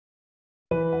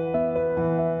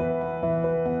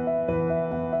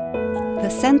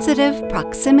sensitive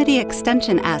Proximity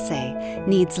Extension Assay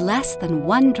needs less than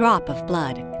 1 drop of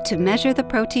blood to measure the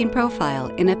protein profile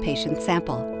in a patient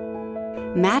sample.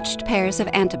 Matched pairs of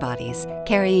antibodies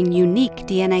carrying unique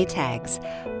DNA tags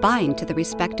bind to the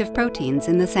respective proteins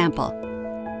in the sample.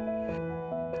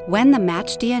 When the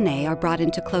matched DNA are brought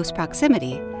into close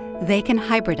proximity, they can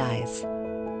hybridize.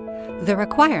 The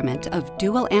requirement of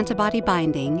dual antibody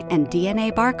binding and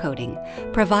DNA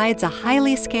barcoding provides a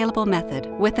highly scalable method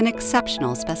with an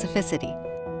exceptional specificity.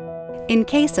 In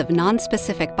case of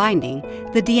nonspecific binding,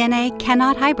 the DNA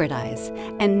cannot hybridize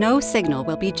and no signal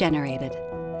will be generated.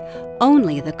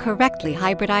 Only the correctly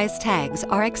hybridized tags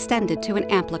are extended to an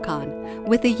amplicon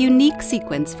with a unique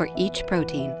sequence for each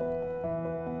protein.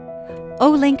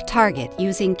 Olink Target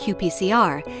using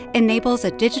qPCR enables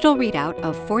a digital readout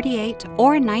of 48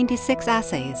 or 96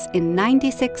 assays in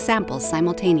 96 samples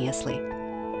simultaneously.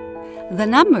 The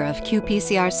number of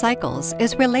qPCR cycles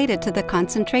is related to the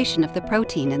concentration of the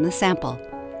protein in the sample.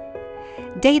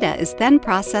 Data is then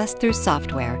processed through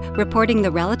software reporting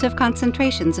the relative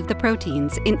concentrations of the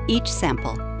proteins in each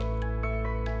sample.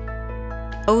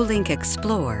 Olink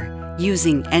Explore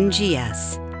using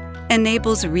NGS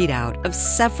enables readout of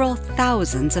several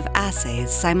thousands of assays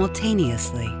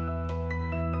simultaneously.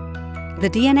 The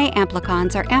DNA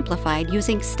amplicons are amplified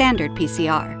using standard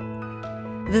PCR.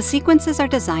 The sequences are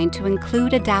designed to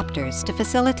include adapters to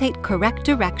facilitate correct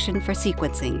direction for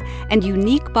sequencing and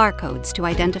unique barcodes to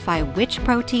identify which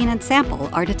protein and sample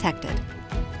are detected.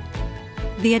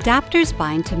 The adapters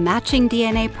bind to matching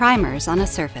DNA primers on a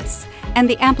surface, and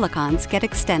the amplicons get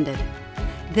extended.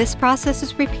 This process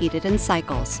is repeated in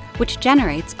cycles, which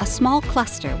generates a small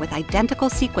cluster with identical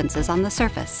sequences on the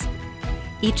surface.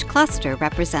 Each cluster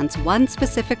represents one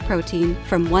specific protein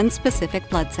from one specific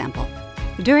blood sample.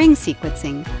 During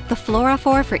sequencing, the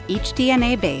fluorophore for each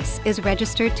DNA base is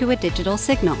registered to a digital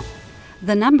signal.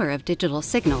 The number of digital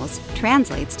signals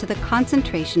translates to the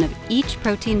concentration of each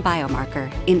protein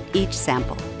biomarker in each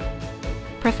sample.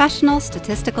 Professional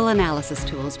statistical analysis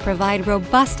tools provide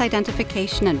robust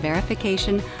identification and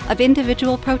verification of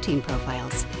individual protein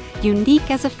profiles,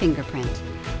 unique as a fingerprint,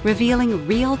 revealing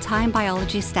real-time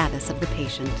biology status of the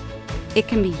patient. It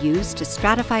can be used to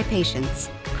stratify patients,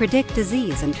 predict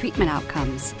disease and treatment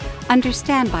outcomes,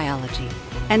 understand biology,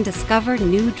 and discover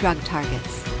new drug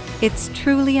targets. It's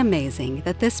truly amazing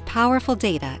that this powerful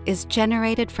data is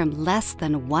generated from less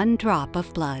than 1 drop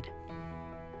of blood.